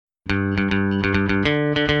I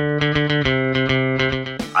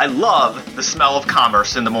love the smell of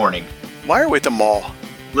commerce in the morning. Why are we at the mall?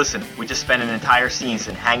 Listen, we just spent an entire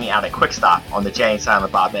season hanging out at Quick Stop on the Jay and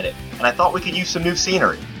Silent Bob Minute, and I thought we could use some new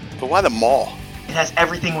scenery. But why the mall? It has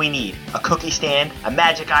everything we need. A cookie stand, a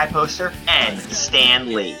magic eye poster, and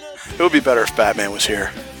Stan Lee. It would be better if Batman was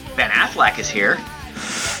here. Ben Affleck is here.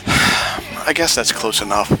 I guess that's close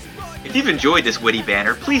enough. If you've enjoyed this witty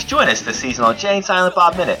banter, please join us this season on Jay and Silent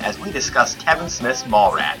Bob Minute as we discuss Kevin Smith's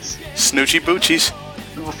Mallrats. Snoochie Boochies.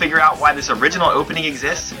 We will figure out why this original opening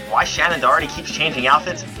exists, why Shannon Doherty keeps changing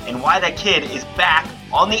outfits, and why that kid is back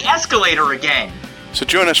on the escalator again. So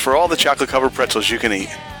join us for all the chocolate-covered pretzels you can eat.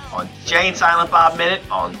 On Jay and Silent Bob Minute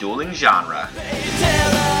on Dueling Genre.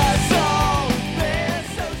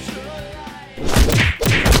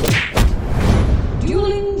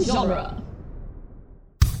 Dueling Genre.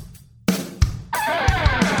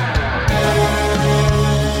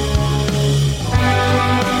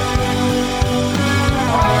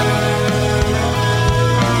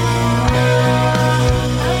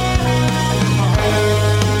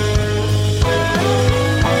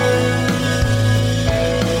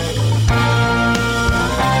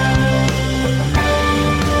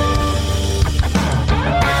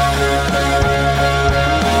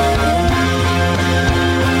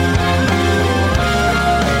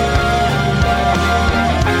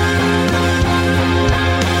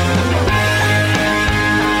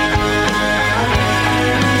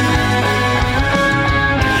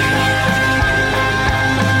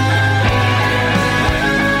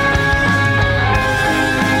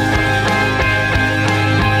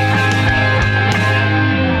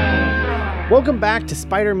 Welcome back to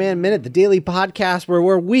Spider-Man Minute, the daily podcast where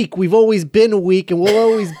we're weak. We've always been weak and we'll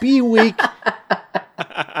always be weak.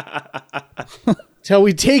 Till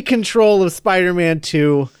we take control of Spider-Man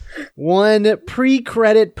 2, one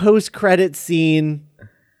pre-credit, post-credit scene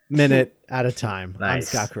minute at a time. Nice. I'm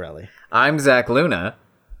Scott Corelli. I'm Zach Luna.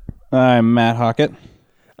 I'm Matt Hockett.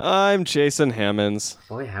 I'm Jason Hammonds.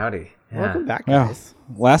 Boy, howdy. Yeah. Welcome back, Yeah. guys.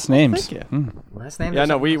 Last names. Thank you. Last name? Yeah,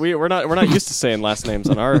 no, we're not used to saying last names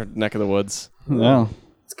on our neck of the woods. No.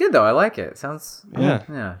 It's good though. I like it. It sounds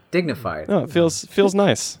Yeah. dignified. No, it feels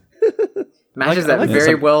nice. Matches I that like this.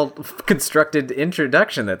 very well constructed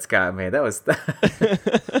introduction that Scott made. That was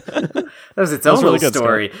that was its own really little good,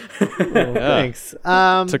 story. Well, thanks.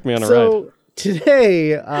 Took me on a so ride.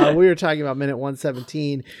 Today, we were talking about minute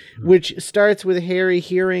 117, which starts with Harry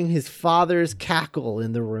hearing his father's cackle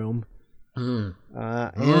in the room.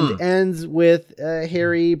 And ends with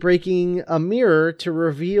Harry breaking a mirror to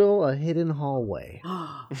reveal a hidden hallway.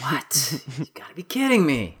 What? You gotta be kidding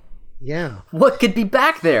me. Yeah. What could be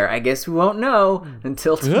back there? I guess we won't know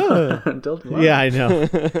until tomorrow. Until tomorrow. Yeah, I know.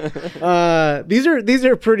 These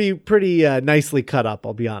are pretty nicely cut up,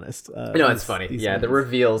 I'll be honest. No, it's funny. Yeah, the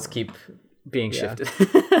reveals keep being shifted.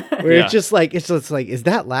 Where it's just like, is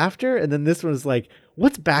that laughter? And then this one's like,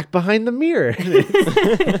 what's back behind the mirror?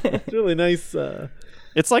 It's really nice.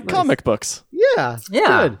 It's like comic books. Yeah.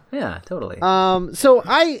 Yeah. Good. Yeah, totally. So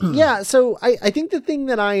I think the thing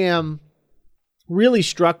that I am really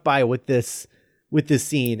struck by with this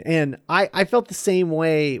scene, and I felt the same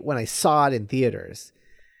way when I saw it in theaters.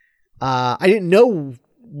 I didn't know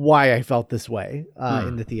why I felt this way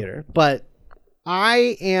in the theater, but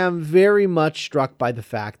I am very much struck by the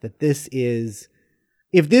fact that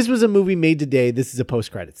if this was a movie made today, this is a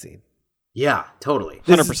post-credit scene. Yeah, totally.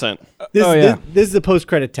 100%. This is a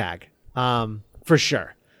post-credit tag, for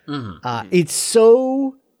sure. It's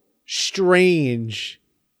so strange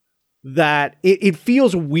that it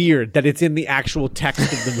feels weird that it's in the actual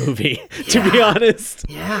text of the movie, to be honest.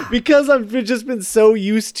 Yeah. Because I've just been so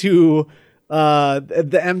used to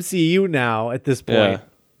the MCU now at this point. Yeah.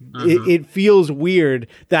 It feels weird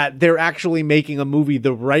that they're actually making a movie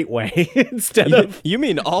the right way instead of... You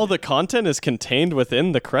mean all the content is contained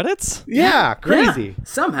within the credits? Yeah, crazy. Yeah,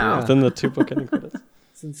 somehow. Within the two bookending credits?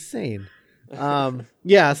 It's insane. So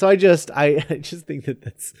I just think that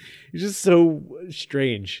it's just so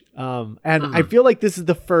strange. And I feel like this is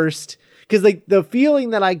the first, because like the feeling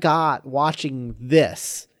that I got watching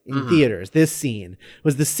this in theaters, this scene,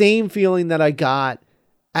 was the same feeling that I got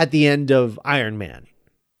at the end of Iron Man.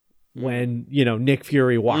 When, Nick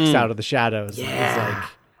Fury walks out of the shadows. Yeah.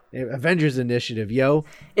 It's like, Avengers Initiative, yo.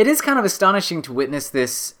 It is kind of astonishing to witness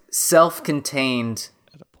this self-contained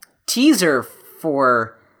teaser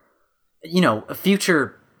for, a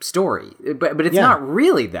future story. But it's not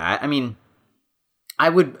really that. I mean, I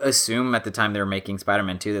would assume at the time they were making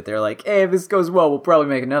Spider-Man 2 that they're like, hey, if this goes well, we'll probably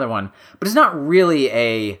make another one. But it's not really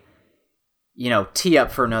a, tee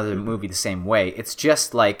up for another movie the same way. It's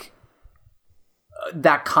just like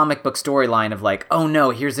that comic book storyline of like, oh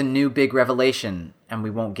no, here's a new big revelation and we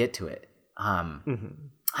won't get to it. I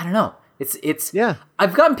don't know. It's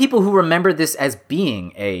I've gotten people who remember this as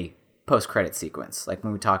being a post-credit sequence, like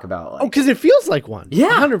when we talk about like, because it feels like one.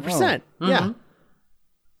 Yeah. 100%. Yeah.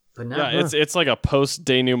 but no. Yeah, it's like a post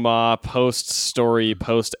denouement, post story,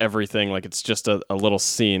 post everything. Like it's just a little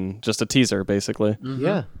scene, just a teaser, basically.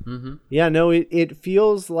 Yeah. Yeah, no, it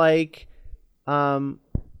feels like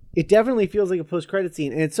it definitely feels like a post-credit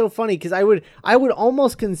scene. And it's so funny because I would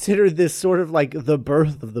almost consider this sort of like the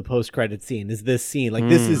birth of the post-credit scene is this scene. Like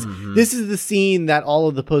this is the scene that all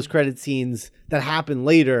of the post-credit scenes that happen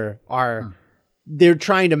later are they're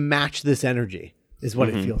trying to match this energy is what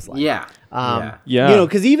it feels like. Yeah. Yeah. You know,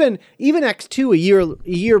 because even X2 a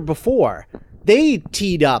year before, they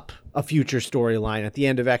teed up a future storyline at the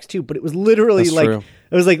end of X2, but it was literally That's like true.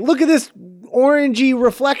 it was like, look at this orangey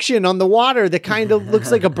reflection on the water that kind of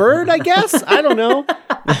looks like a bird, I guess. I don't know.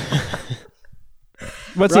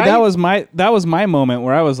 But see, Right? that was my moment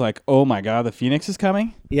where I was like, oh my god, the Phoenix is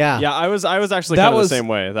coming. Yeah. Yeah, I was actually kind of the same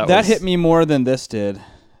way. That was, hit me more than this did.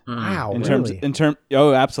 Wow.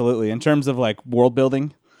 Absolutely. In terms of like world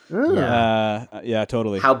building. Yeah,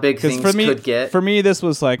 totally. How big 'Cause things could get. For me, this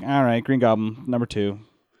was like, all right, Green Goblin number 2.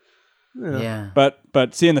 Yeah.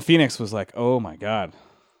 But seeing the Phoenix was like, oh my god.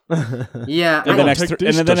 Yeah. And the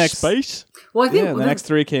next space. Well, I think the next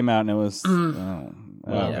 3 came out and it was oh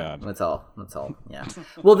god. That's all. Yeah.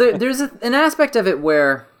 Well, there's an aspect of it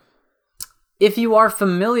where if you are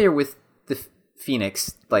familiar with the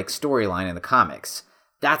Phoenix like storyline in the comics,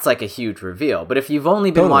 that's like a huge reveal. But if you've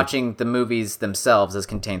only been watching the movies themselves as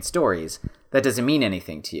contained stories, that doesn't mean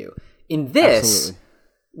anything to you. In this,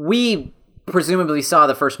 we presumably saw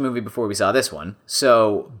the first movie before we saw this one.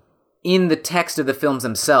 So in the text of the films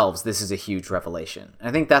themselves, this is a huge revelation. And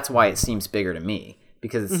I think that's why it seems bigger to me,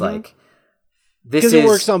 because it's like, this Because is... it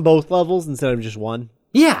works on both levels instead of just one.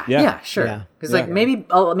 Yeah, sure. Yeah. Because like maybe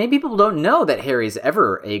people don't know that Harry's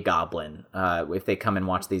ever a goblin if they come and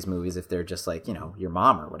watch these movies, if they're just like, you know, your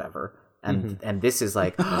mom or whatever. And this is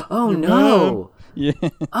like, oh no,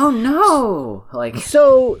 oh no, like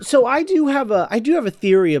So I do have a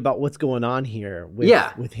theory about what's going on here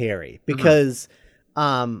with Harry, because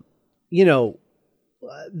you know,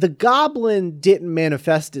 the goblin didn't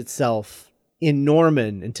manifest itself in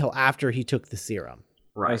Norman until after he took the serum.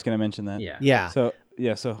 I was going to mention that. yeah. So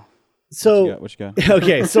what you got?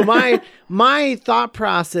 Okay, so my thought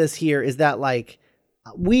process here is that like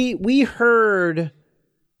we heard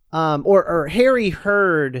or Harry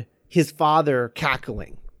heard his father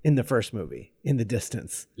cackling in the first movie in the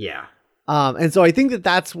distance. Yeah. And so I think that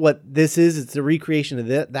that's what this is. It's a recreation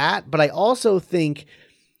of that. But I also think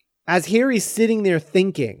as Harry's sitting there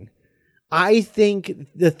thinking, I think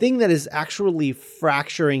the thing that is actually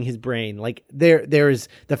fracturing his brain, like there's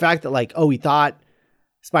the fact that like, oh, he thought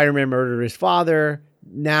Spider-Man murdered his father.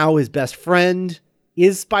 Now his best friend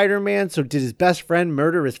is Spider-Man. So did his best friend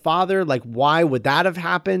murder his father? Like, why would that have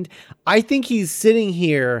happened? I think he's sitting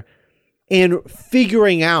here and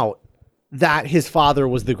figuring out that his father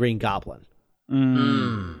was the Green Goblin.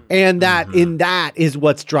 And that in that is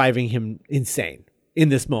what's driving him insane in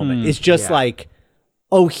this moment. It's just like,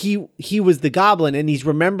 oh, he was the Goblin, and he's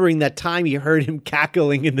remembering that time he heard him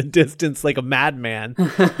cackling in the distance like a madman,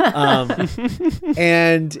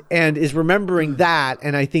 and is remembering that.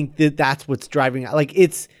 And I think that's what's driving. Like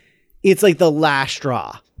it's like the last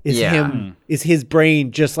straw is is his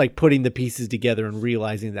brain just like putting the pieces together and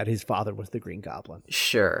realizing that his father was the Green Goblin.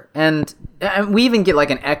 Sure. And we even get like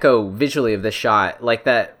an echo visually of this shot, like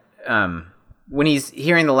that when he's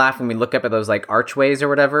hearing the laugh, when we look up at those like archways or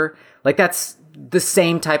whatever, like that's the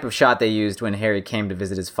same type of shot they used when Harry came to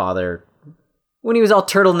visit his father when he was all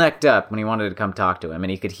turtlenecked up, when he wanted to come talk to him, and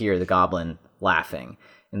he could hear the goblin laughing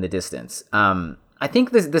in the distance. I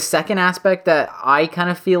think the second aspect that I kind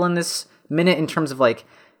of feel in this minute in terms of like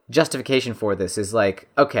justification for this is like,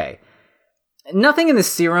 okay, nothing in the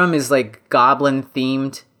serum is like goblin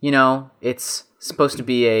themed, you know, it's supposed to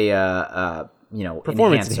be a you know,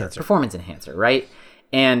 performance enhancer, right?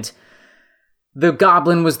 And the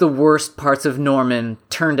goblin was the worst parts of Norman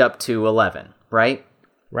turned up to 11, right?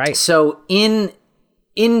 Right. So in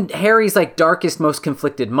Harry's like darkest, most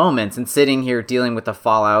conflicted moments, and sitting here dealing with the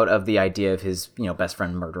fallout of the idea of his, you know, best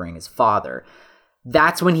friend murdering his father,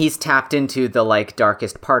 that's when he's tapped into the like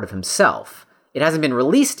darkest part of himself. It hasn't been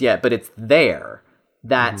released yet, but it's there.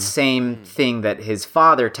 That same thing that his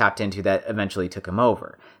father tapped into that eventually took him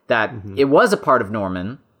over. That it was a part of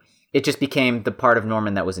Norman. It just became the part of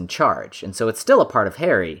Norman that was in charge. And so it's still a part of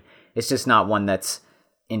Harry. It's just not one that's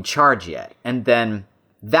in charge yet. And then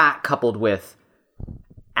that coupled with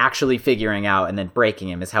actually figuring out and then breaking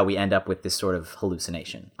him is how we end up with this sort of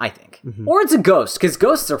hallucination, I think. Or it's a ghost, because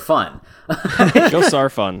ghosts are fun. Ghosts are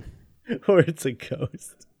fun. Or it's a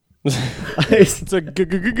ghost. It's a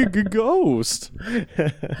ghost.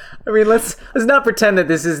 I mean, let's not pretend that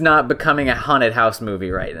this is not becoming a haunted house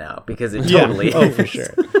movie right now, because it totally is. Oh, for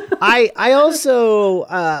sure. I also,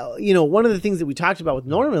 one of the things that we talked about with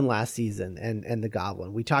Norman last season and the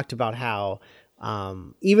Goblin, we talked about how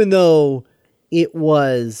even though it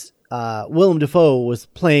was Willem Dafoe was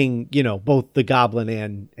playing, both the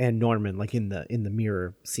Goblin and Norman, like in the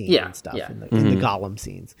mirror scene and stuff, in the Gollum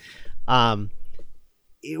scenes.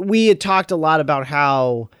 We had talked a lot about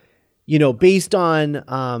how, based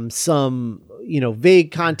on some,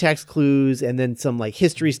 vague context clues and then some like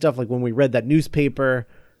history stuff, like when we read that newspaper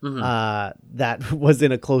that was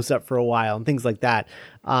in a close-up for a while and things like that,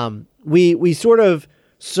 we sort of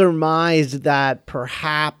surmised that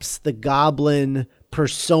perhaps the Goblin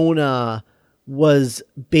persona was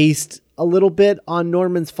based a little bit on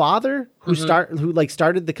Norman's father, who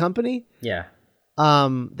started the company. Yeah.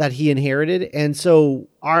 That he inherited. And so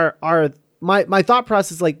my thought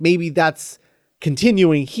process, like maybe that's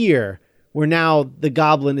continuing here, where now the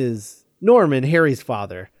Goblin is Norman, Harry's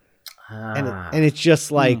father. And it's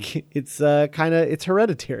just like, it's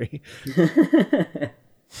hereditary.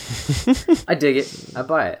 I dig it. I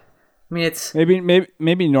buy it. I mean, it's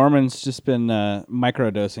Maybe Norman's just been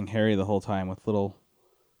microdosing Harry the whole time with little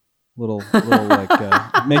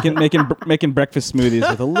like making breakfast smoothies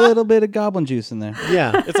with a little bit of goblin juice in there.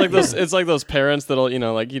 Yeah, It's like those parents that'll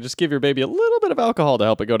you just give your baby a little bit of alcohol to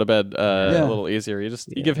help it go to bed a little easier.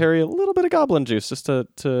 You give Harry a little bit of goblin juice just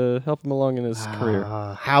to help him along in his career.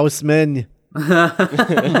 Houseman,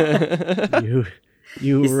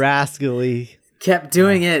 you rascally. kept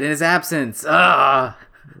doing it in his absence. Oh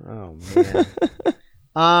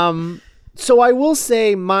man. So I will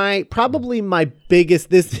say probably my biggest,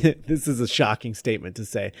 this is a shocking statement to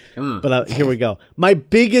say, but here we go. My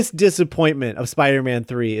biggest disappointment of Spider-Man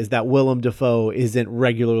 3 is that Willem Dafoe isn't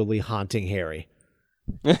regularly haunting Harry.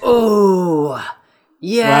 Oh,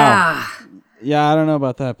 yeah. Wow. Yeah, I don't know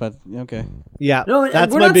about that, but okay. Yeah, No,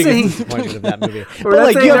 that's we're my not biggest saying- disappointment of that movie. But not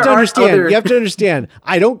like, saying you have to there aren't understand. other- You have to understand.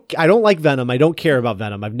 I don't like Venom. I don't care about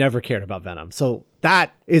Venom. I've never cared about Venom. So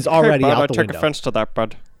that is already out the take window. offense to that,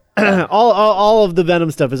 bud. all of the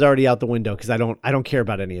Venom stuff is already out the window because I don't care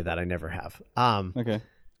about any of that. I never have. Okay.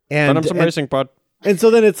 Venom's amazing, bud. And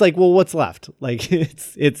so then it's like, well, what's left? Like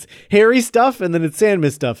it's Harry stuff, and then it's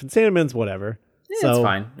Sandman stuff, and Sandman's whatever. Yeah, So it's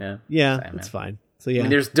fine. Yeah. Sandman. it's fine. So I yeah,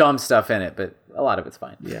 mean, there's dumb stuff in it, but a lot of it's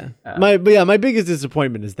fine. yeah. My biggest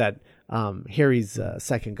disappointment is that Harry's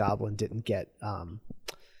second Goblin didn't get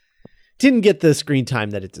the screen time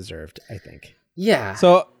that it deserved, I think. Yeah.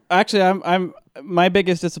 So actually, I'm my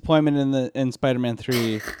biggest disappointment in Spider-Man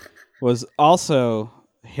 3 was also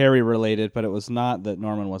Harry related, but it was not that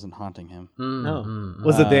Norman wasn't haunting him.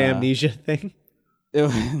 Was it the amnesia thing?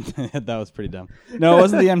 That was pretty dumb. No, it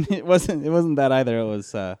wasn't it wasn't that either. It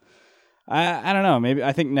was I don't know. Maybe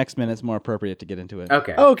I think next minute's more appropriate to get into it.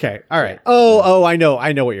 Okay. Okay. All right. Oh, I know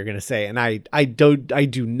what you're gonna say, and I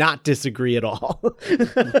do not disagree at all.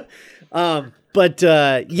 But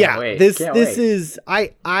yeah, wait. this Can't wait. is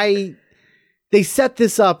they set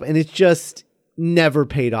this up, and it's just never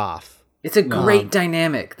paid off. It's a great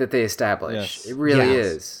dynamic that they establish. Yes. It really Yes.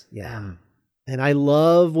 is. Yeah. And I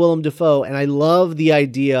love Willem Dafoe, and I love the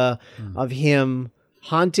idea of him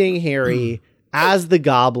haunting Harry as the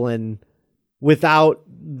Goblin without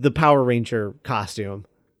the Power Ranger costume.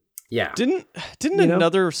 Yeah. Didn't You know?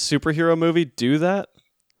 another superhero movie do that?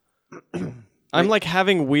 I'm like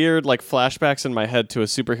having weird like flashbacks in my head to a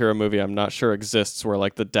superhero movie I'm not sure exists where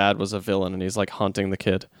like the dad was a villain and he's like haunting the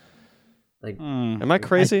kid. Like, Am I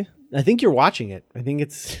crazy? I think you're watching it. I think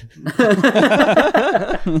it's.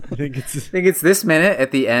 I think it's. I think it's this minute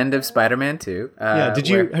at the end of Spider-Man 2. Yeah.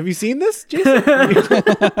 Have you seen this, Jason?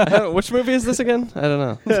 Which movie is this again? I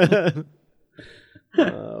don't know.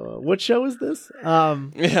 What show is this?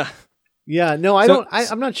 Yeah. Yeah. No, I So- don't.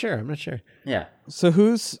 I'm not sure. I'm not sure. Yeah. So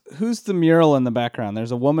who's the mural in the background?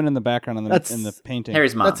 There's a woman in the background in That's- the painting.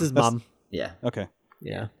 Harry's mom. That's his mom. Yeah. Okay.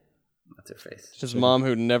 Yeah. That's her face. His mom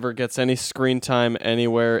who never gets any screen time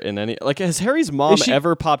anywhere in any like has Harry's mom Is she-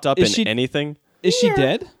 ever popped up in is she- anything? Is she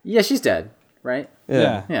dead? Yeah, she's dead, right?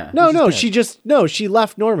 Yeah. Yeah. No. She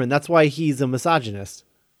left Norman. That's why he's a misogynist.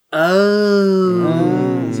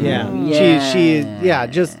 Oh. Yeah.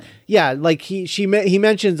 Yeah. Like he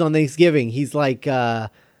mentions on Thanksgiving, he's like she'll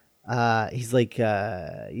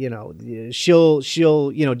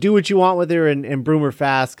do what you want with her and broom her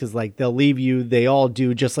fast because like they'll leave you. They all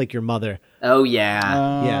do, just like your mother. Oh, yeah.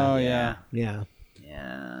 Oh yeah. Yeah.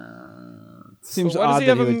 Seems why does odd he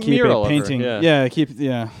that have he a would keep mural a of her? painting. Yeah. I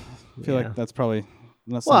feel like that's probably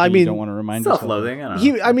not Well, I something mean, you don't want to remind yourself. Self-loathing. I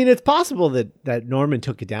don't know. I mean, it's possible that Norman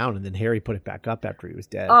took it down and then Harry put it back up after he was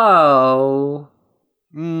dead. Oh.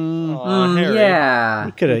 Harry. Yeah.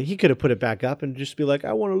 He could have put it back up and just be like,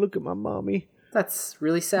 I want to look at my mommy. That's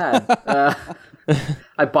really sad.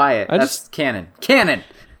 I buy it. That's canon. Canon.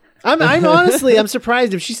 I'm honestly, I'm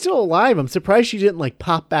surprised if she's still alive. I'm surprised she didn't like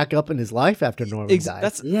pop back up in his life after Norman died.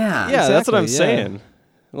 That's Yeah. that's what I'm Exactly, yeah. saying.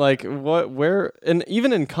 Like where, and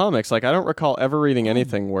even in comics, like I don't recall ever reading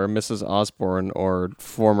anything where Mrs. Osborne or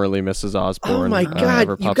formerly Mrs. Osborne. Oh my ever God,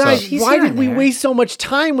 you pops guys! up. She's Why here did we and there. waste so much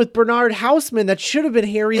time with Bernard Houseman? That should have been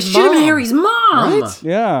Harry's It mom. should have been Harry's mom. Right?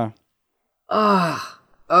 Yeah. Ugh.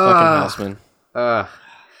 Fucking Houseman.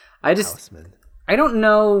 I just, Houseman. I don't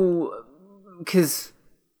know, because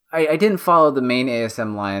I didn't follow the main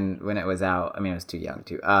ASM line when it was out. I mean, I was too young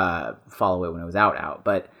to follow it when it was out.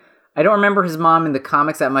 But I don't remember his mom in the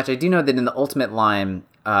comics that much. I do know that in the Ultimate line,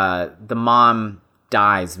 the mom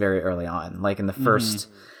dies very early on, like in the first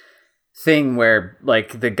thing where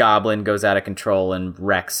like the goblin goes out of control and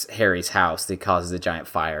wrecks Harry's house. That causes a giant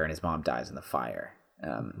fire, and his mom dies in the fire.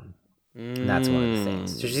 And that's one of the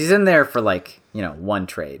things. So she's in there for like, one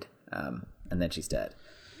trade, and then she's dead.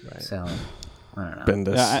 Right. So I don't know.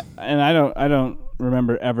 Bendis. Yeah, I don't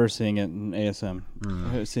remember ever seeing it in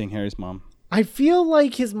ASM. Seeing Harry's mom. I feel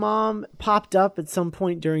like his mom popped up at some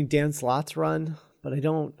point during Dan Slott's run, but I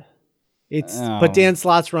don't. But Dan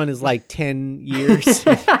Slott's run is like 10 years,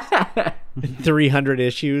 300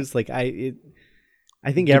 issues. Like I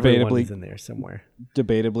think everyone is in there somewhere.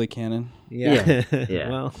 Debatably canon. Yeah. Yeah.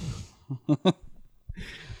 Well,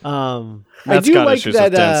 I Matt's do got like issues that.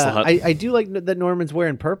 with Dan Slott. I do like that Norman's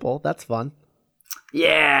wearing purple. That's fun.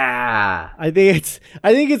 Yeah. I think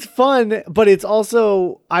it's fun, but it's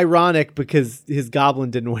also ironic because his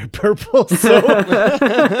goblin didn't wear purple. So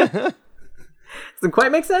Doesn't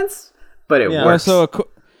quite make sense, but it Yeah. works.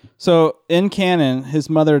 So in canon, his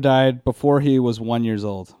mother died before he was 1 year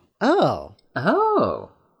old. oh, Oh.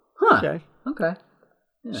 Huh. okay. Okay.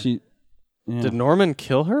 She Did Norman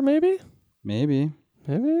kill her? Maybe. maybe.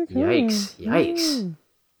 Yikes. Yikes.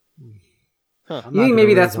 I'm You not think gonna maybe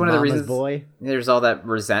raise that's a one of the mama's reasons boy. there's all that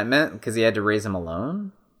resentment because he had to raise him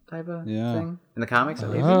alone type of Yeah. thing in the comics?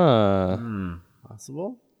 Maybe?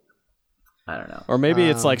 Possible. I don't know. Or maybe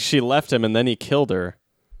it's like she left him and then he killed her.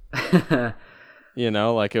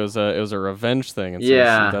 Like it was a revenge thing. And so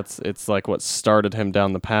Yeah. it's like what started him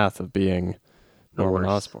down the path of being Norman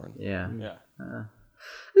worst. Osborn. Yeah. Yeah.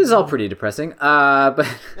 This is all pretty depressing. But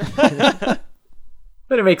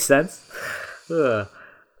but it makes sense. Ugh.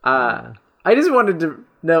 I just wanted to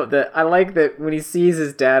note that I like that when he sees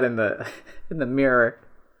his dad in the mirror,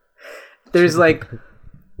 there's like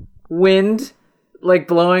wind like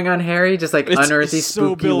blowing on Harry, just like unearthly it's so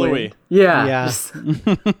spooky billowy. wind. Yeah. Yeah. just-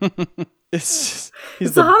 He's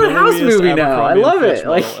It's a haunted house billowiest movie now. I Abercrombie love and it. Fitch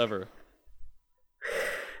Like model ever.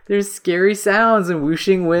 there's scary sounds and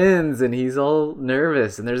whooshing winds, and he's all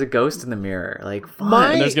nervous, and there's a ghost in the mirror. Like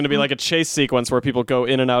fun. And there's going to be like a chase sequence where people go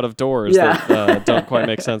in and out of doors Yeah. that don't quite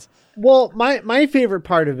make sense. Well, my favorite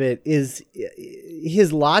part of it is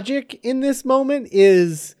his logic in this moment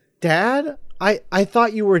is, Dad, I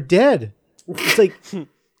thought you were dead. It's like,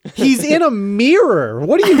 he's in a mirror.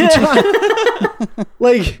 What are you talking?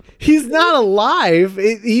 Like, he's not alive.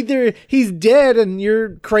 Either he's dead and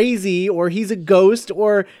you're crazy, or he's a ghost,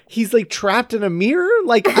 or he's like trapped in a mirror.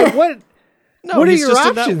 Like, what? No, what are he's your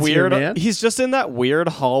just in options that weird. here, man? He's just in that weird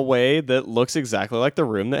hallway that looks exactly like the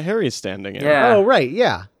room that Harry's standing in. Yeah. Oh, right,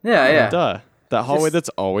 yeah. Yeah. Duh. That hallway that's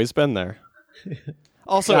always been there.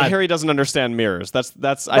 Also, God. Harry doesn't understand mirrors.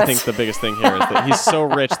 That's I think the biggest thing here is that he's so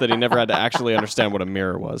rich that he never had to actually understand what a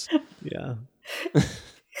mirror was. Yeah.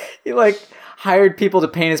 He like hired people to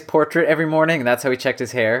paint his portrait every morning, and that's how he checked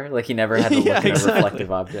his hair. Like he never had to look Yeah, at a exactly.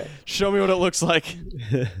 reflective object. Show me what it looks like.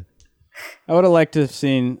 I would have liked to have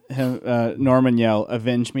seen him, Norman yell,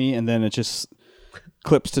 "Avenge me," and then it just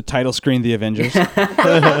clips to title screen The Avengers.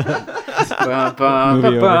 Bum, bum,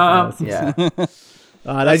 Movie bum, over. bum. Yeah.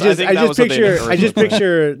 I think that was what they just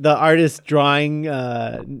picture the artist drawing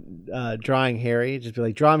Harry. Just be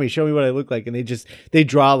like, draw me, show me what I look like, and they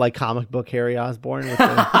draw like comic book Harry Osborn with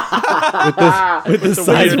the with the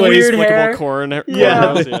sideways weird hair.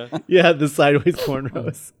 Cornrows. yeah, the sideways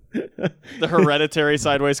cornrows. The hereditary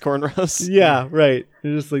sideways cornrows. Yeah, right.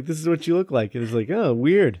 They're just like, this is what you look like, and it's like, oh,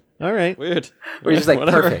 weird. All right. Weird. Where he's just like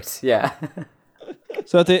Whatever. perfect. Yeah.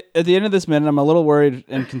 So at the end of this minute, I'm a little worried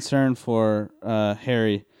and concerned for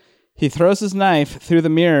Harry. He throws his knife through the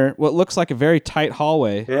mirror, what looks like a very tight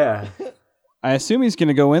hallway. Yeah. I assume he's going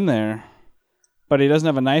to go in there, but he doesn't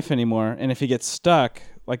have a knife anymore. And if he gets stuck,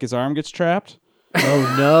 like his arm gets trapped.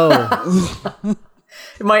 Oh no.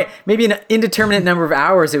 It might maybe an indeterminate number of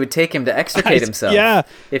hours it would take him to extricate himself. Yeah.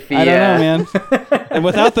 If he, I don't know, man. And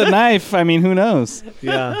without the knife, I mean, who knows?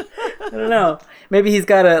 Yeah. I don't know. Maybe he's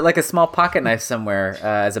got a small pocket knife somewhere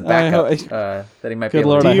as a backup that he might be Good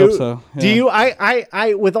able Lord, to I do. hope so. Do Yeah. you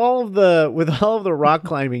I with all of the rock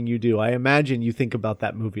climbing you do, I imagine you think about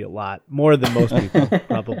that movie a lot. More than most people,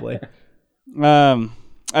 probably.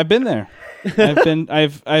 I've been there.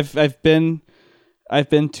 I've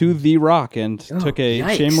been to the rock and took a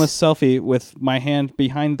yikes. shameless selfie with my hand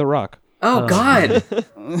behind the rock. Oh God!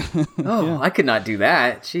 I could not do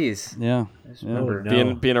that. Jeez. Yeah.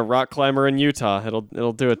 Remember. Being a rock climber in Utah,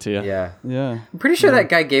 it'll do it to you. Yeah. Yeah. I'm pretty sure that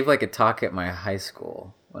guy gave like a talk at my high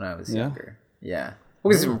school when I was younger. Yeah.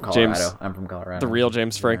 Well, he's from Colorado. James- I'm from Colorado. The real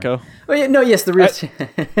James Franco. Oh yeah, no, yes, the real.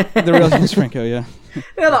 The real James Franco, yeah.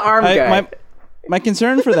 Yeah, the arm guy. My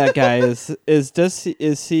concern for that guy is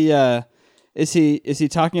he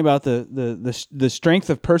talking about the strength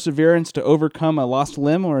of perseverance to overcome a lost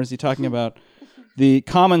limb, or is he talking about the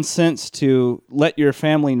common sense to let your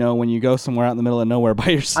family know when you go somewhere out in the middle of nowhere by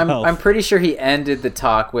yourself? I'm pretty sure he ended the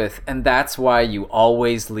talk with, and that's why you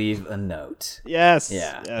always leave a note. Yes.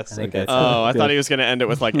 Yeah, Yes. I think Okay. that's Oh, I thought he was going to end it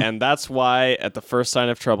with like, and that's why at the first sign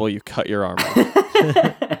of trouble you cut your arm off.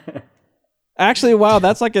 Actually, wow,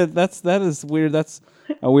 that is weird. That's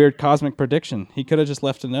a weird cosmic prediction. He could have just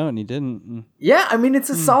left a note and he didn't. Yeah, I mean,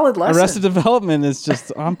 it's a solid lesson. Arrested Development is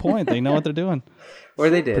just on point. They know what they're doing. Or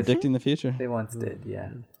they did. Predicting the future. They once did, yeah.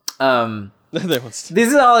 This This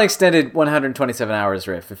is all an extended 127 hours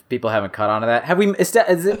riff. If people haven't caught on to that,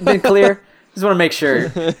 has it been clear? Just want to make sure.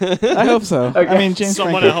 I hope so. I mean, James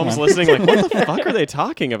Someone Franco, at home's come on. listening like, what the fuck are they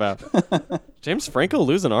talking about? James Franco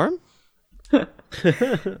lose an arm?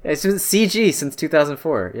 It's been CG since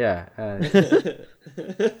 2004. Yeah.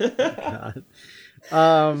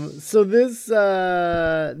 So this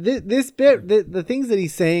bit, the things that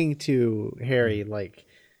he's saying to Harry, like,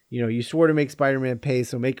 you know, you swore to make Spider-Man pay,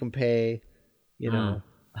 so make him pay. You know,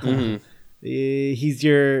 he's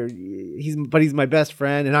he's my best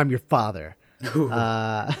friend, and I'm your father.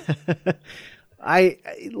 I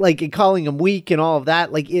like calling him weak and all of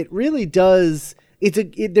that. Like, it really does.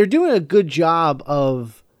 They're doing a good job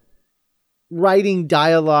of writing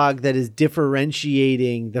dialogue that is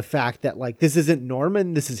differentiating the fact that, like, this isn't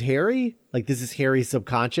Norman, this is Harry. Like, this is Harry's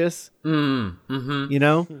subconscious. You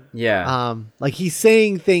know? Yeah. Like, he's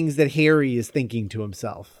saying things that Harry is thinking to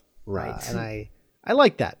himself. Right. And I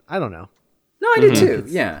like that. I don't know. No, I do too.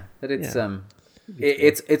 Yeah. But it's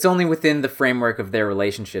it's only within the framework of their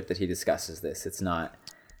relationship that he discusses this. It's not.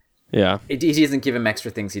 Yeah. He doesn't give him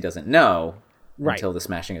extra things he doesn't know Right. until the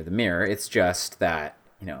smashing of the mirror. It's just that,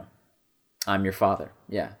 you know, I'm your father.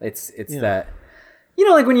 Yeah. It's that, you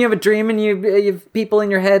know, like when you have a dream and you have people in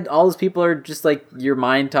your head, all those people are just like your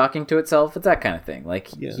mind talking to itself. It's that kind of thing. Like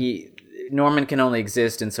Norman can only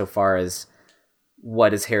exist insofar as what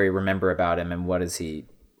does Harry remember about him and what is he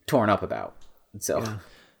torn up about. And so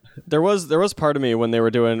There was part of me when they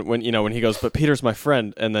were doing when he goes, but Peter's my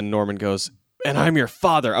friend, and then Norman goes, and I'm your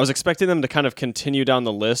father. I was expecting them to kind of continue down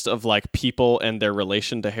the list of like people and their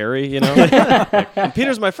relation to Harry, you know? Like, and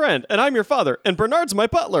Peter's my friend, and I'm your father, and Bernard's my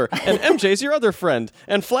butler, and MJ's your other friend,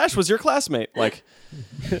 and Flash was your classmate. Like,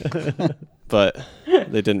 but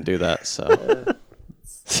they didn't do that, so.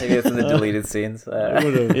 maybe it's in the deleted scenes.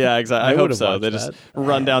 Yeah, exactly. I hope would've so. watched They just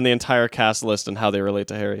run down the entire cast list and how they relate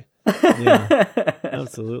to Harry. Yeah,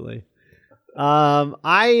 absolutely.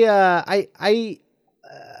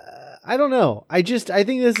 I don't know. I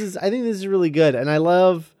think this is really good, and I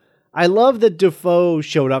love that Dafoe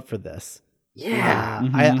showed up for this. Yeah.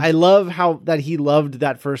 I love how that he loved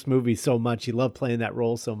that first movie so much. He loved playing that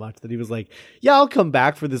role so much that he was like, yeah, I'll come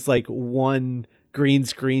back for this like one green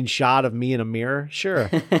screen shot of me in a mirror. Sure.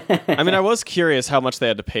 I mean, I was curious how much they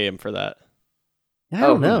had to pay him for that. I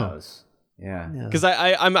don't who know. knows? Yeah. Because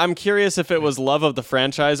I'm curious if it was love of the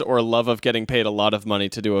franchise or love of getting paid a lot of money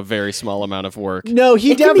to do a very small amount of work. No,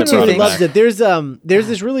 he It could be definitely two loves things. it. There's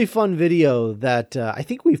this really fun video that I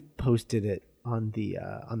think we've posted it on the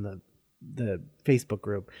Facebook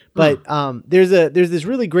group. But there's this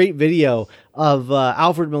really great video of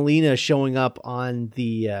Alfred Molina showing up on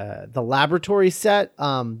the laboratory set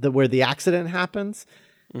where the accident happens.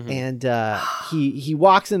 And he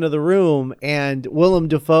walks into the room, and Willem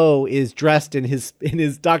Dafoe is dressed in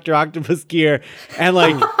his Dr. Octopus gear and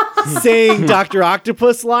like saying Dr.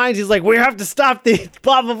 Octopus lines. He's like, "We have to stop the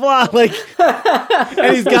blah blah blah." Like,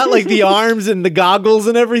 and he's got like the arms and the goggles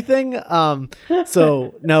and everything.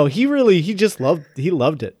 So no, he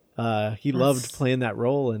loved it. He loved playing that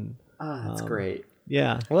role, and Oh, that's great.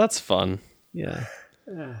 Yeah. Well, that's fun. Yeah.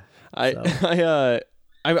 I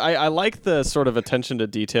like the sort of attention to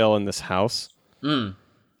detail in this house.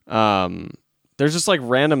 There's just like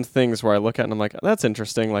random things where I look at and I'm like, that's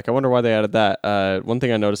interesting. Like, I wonder why they added that. One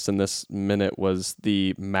thing I noticed in this minute was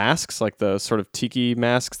the masks, like the sort of tiki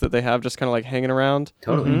masks that they have just kind of like hanging around.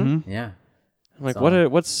 Totally. Yeah. I'm like, what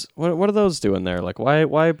are those doing there? Like,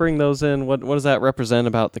 why bring those in? What does that represent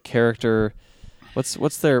about the character?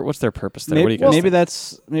 What's their purpose there? What do you guys think?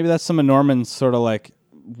 Maybe that's some of Norman's sort of like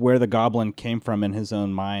where the goblin came from in his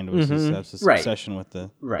own mind was his obsession with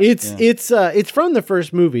the It's from the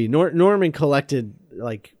first movie. Norman collected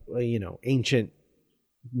like ancient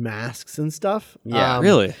masks and stuff. Yeah,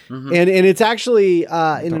 really. And it's actually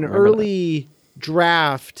in an early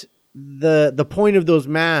draft. The point of those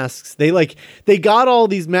masks, they got all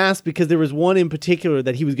these masks because there was one in particular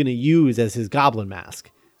that he was going to use as his goblin mask.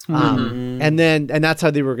 And that's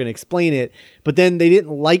how they were going to explain it. But then they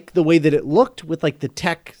didn't like the way that it looked with like the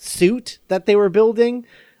tech suit that they were building.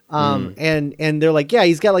 And they're like, yeah,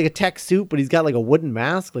 he's got like a tech suit, but he's got like a wooden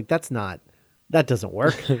mask. Like that doesn't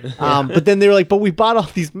work. But then they were like, but we bought all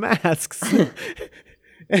these masks.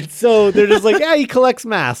 And so they're just like, yeah, he collects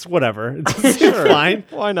masks, whatever. It's fine.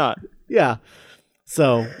 Why not? Yeah.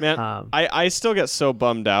 So, man, I still get so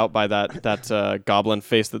bummed out by that goblin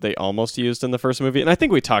face that they almost used in the first movie, and I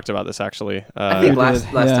think we talked about this actually. I think last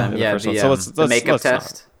time, the makeup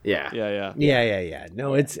test. Yeah.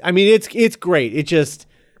 No, it's great. It just,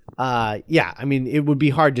 it would be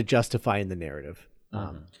hard to justify in the narrative.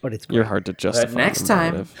 But it's great. You're hard to justify. But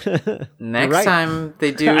next time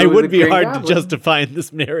they do, I would be hard Goblin. to justify in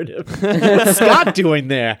this narrative. What's Scott doing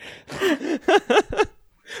there?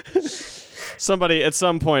 Somebody at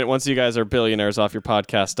some point, once you guys are billionaires off your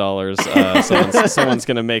podcast dollars, someone's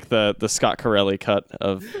going to make the Scott Corelli cut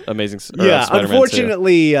of Amazing. Spider-Man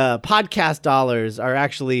unfortunately, podcast dollars are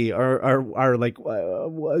actually are like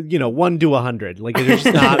 1 to 100. Like it's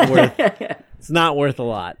just not worth. It's not worth a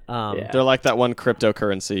lot. They're like that one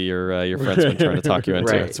cryptocurrency your friend's been trying to talk you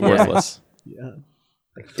into. Right. It's worthless. Yeah.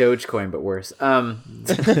 Like Dogecoin, but worse.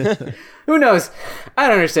 Who knows? I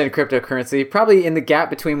don't understand cryptocurrency. Probably in the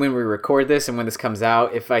gap between when we record this and when this comes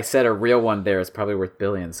out, if I set a real one there, it's probably worth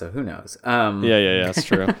billions. So who knows? Yeah, that's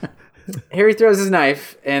true. Harry throws his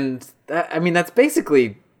knife, and that's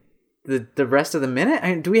basically the rest of the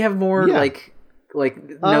minute. Do we have more like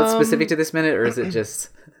notes specific to this minute, or is it just?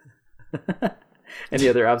 Any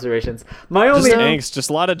other observations? My only angst, just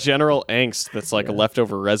a lot of general angst that's like a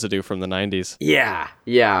leftover residue from the 90s. Yeah.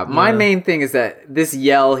 My main thing is that this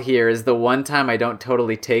yell here is the one time I don't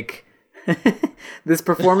totally take this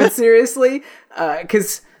performance seriously,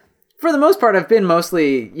 because for the most part I've been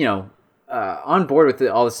mostly on board with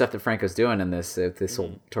all the stuff that Franco's doing in this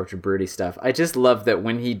whole torture broody stuff. I just love that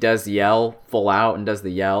when he does yell full out and does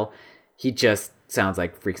the yell, he just sounds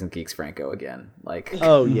like Freaks and Geeks Franco again. Like,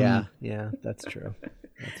 oh yeah, that's true.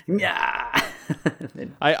 Yeah.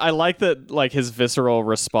 I like that, like his visceral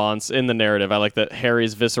response in the narrative. I like that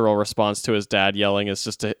Harry's visceral response to his dad yelling is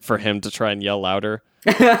just for him to try and yell louder.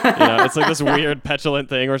 It's like this weird petulant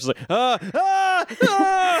thing where it's like,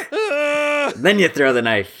 Then you throw the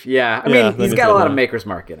knife. Yeah, I mean, he's got a lot of Maker's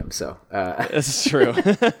Mark in him, so it's true.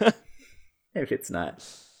 Maybe it's not.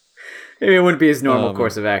 Maybe it wouldn't be his normal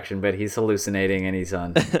course of action, but he's hallucinating and he's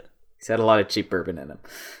had a lot of cheap bourbon in him.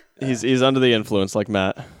 He's under the influence like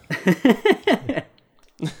Matt.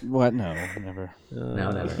 What? No, never.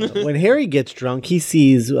 No, never. When Harry gets drunk, he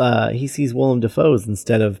sees Willem Dafoe's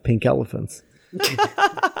instead of pink elephants.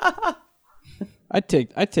 I'd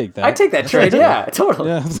take that. I'd take that trade. Yeah, totally.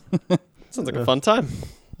 Yeah. Sounds like a fun time.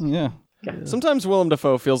 Yeah. Sometimes Willem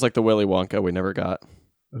Dafoe feels like the Willy Wonka we never got.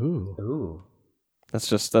 Ooh.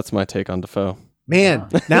 That's my take on Dafoe. Man,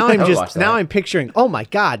 now I'm picturing. Oh my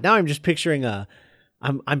God! Now I'm just picturing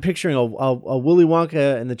I'm picturing a Willy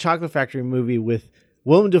Wonka and the Chocolate Factory movie with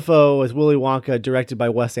Willem Dafoe as Willy Wonka, directed by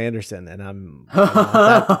Wes Anderson, and I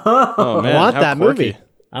want that movie.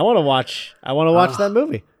 I want to watch that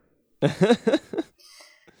movie.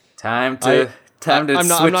 Time to. I'm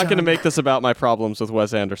not going to make this about my problems with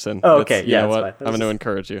Wes Anderson. Oh, okay, you know what? I'm going to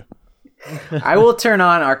encourage you. I will turn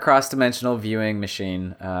on our cross-dimensional viewing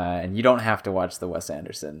machine, and you don't have to watch the Wes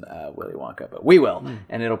Anderson Willy Wonka, but we will,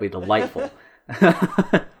 and it'll be delightful.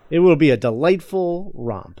 It will be a delightful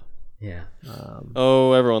romp. Yeah.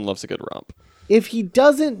 Everyone loves a good romp. If he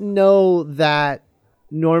doesn't know that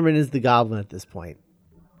Norman is the Goblin at this point,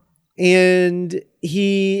 and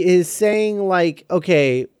he is saying like,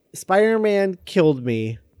 okay, Spider-Man killed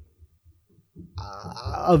me,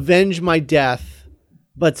 avenge my death,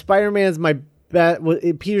 but Spider-Man's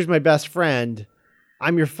Peter's my best friend.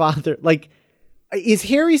 I'm your father. Like, is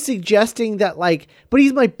Harry suggesting that, like, but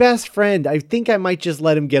he's my best friend. I think I might just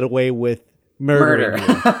let him get away with murdering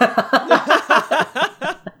you.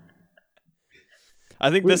 I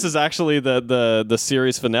think this is actually the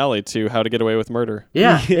series finale to How to Get Away with Murder.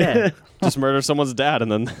 Yeah. Just murder someone's dad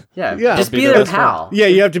and then Yeah. Yeah. Just Be be their their best pal. Yeah,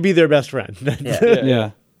 you have to be their best friend.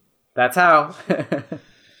 Yeah. That's how.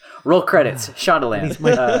 Roll credits. Shondaland. He's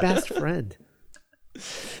my best friend.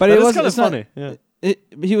 But that it is was kind of it's not- funny. Yeah.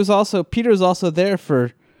 He was also Peter was also there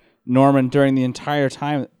for Norman during the entire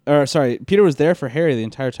time. Or sorry, Peter was there for Harry the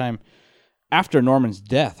entire time after Norman's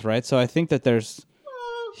death, right? So I think that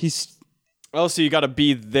he's. Oh, so you got to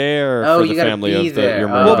be there Oh, for you the gotta family be of there. your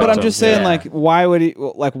Oh. murder Well, but I'm victims. just saying, Yeah.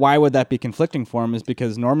 why would that be conflicting for him? Is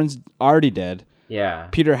because Norman's already dead. Yeah.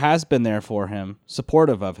 Peter has been there for him,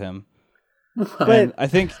 supportive of him. But I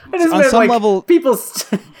think I just on meant, some like, level, people's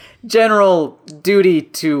general duty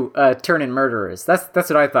to turn in murderers. That's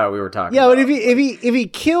what I thought we were talking yeah, about. but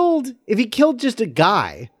if he killed just a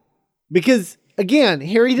guy, because again,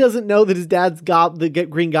 Harry doesn't know that his dad's the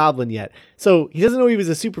Green Goblin yet, so he doesn't know he was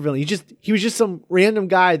a supervillain. He was just some random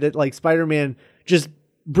guy that like Spider-Man just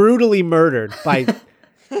brutally murdered by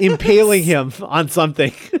impaling him on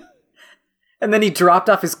something. And then he dropped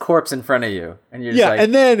off his corpse in front of you, and you're just Yeah, like,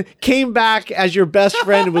 and then came back as your best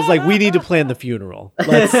friend and was like, "We need to plan the funeral."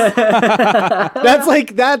 That's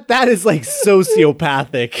like that is like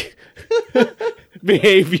sociopathic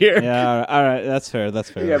behavior. yeah, all right, that's fair.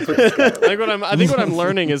 That's fair. yeah, put this guy away. I think what I'm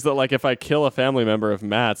learning is that like if I kill a family member of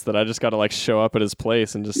Matt's, that I just got to like show up at his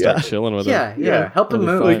place and just start chilling with him. Yeah, help him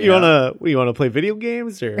move. Like, you wanna play video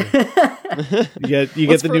games or you get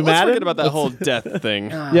the new Let's Madden? forget about that whole death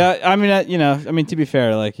thing. Yeah, I mean, to be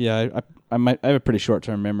fair, like, yeah, I have a pretty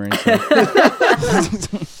short-term memory. So.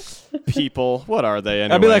 People, what are they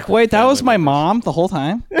anyway? I'd be like, wait, that was my Family mom the whole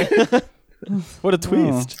time. members. What a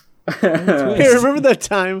twist. Hey, remember that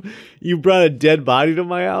time you brought a dead body to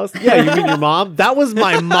my house? Yeah, you mean your mom? That was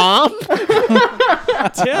my mom?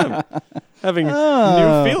 Tim, having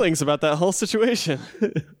new feelings about that whole situation.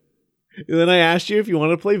 And then I asked you if you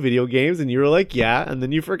wanted to play video games, and you were like, yeah, and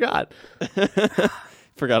then you forgot.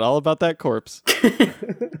 Forgot all about that corpse.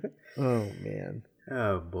 Oh, man.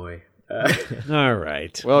 Oh boy. All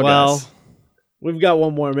right. Well, guys. We've got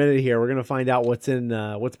one more minute here. We're going to find out what's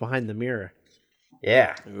behind the mirror.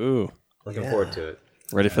 Yeah, Ooh, looking forward to it.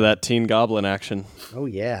 ready for that Teen Goblin action. Oh,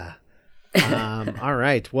 yeah. All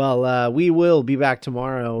right. Well, we will be back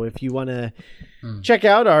tomorrow. If you want to check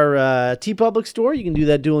out our TeePublic store, you can do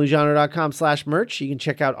that at duelinggenre.com/merch. You can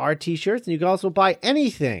check out our t-shirts, and you can also buy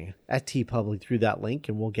anything at TeePublic through that link,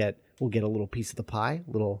 and we'll get a little piece of the pie,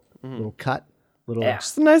 little cut, little Yeah.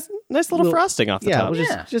 Just a nice little frosting off the yeah. top. We'll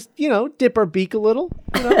Yeah. just dip our beak a little.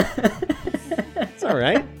 You know? It's all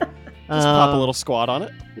right. Just pop a little squat on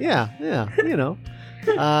it. Yeah,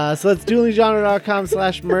 so that's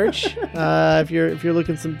duelinggenre.com/merch if you're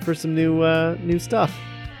looking for some new stuff.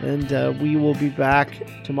 And we will be back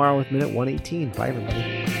tomorrow with minute 118. Bye,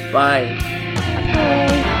 everybody.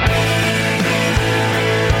 Bye.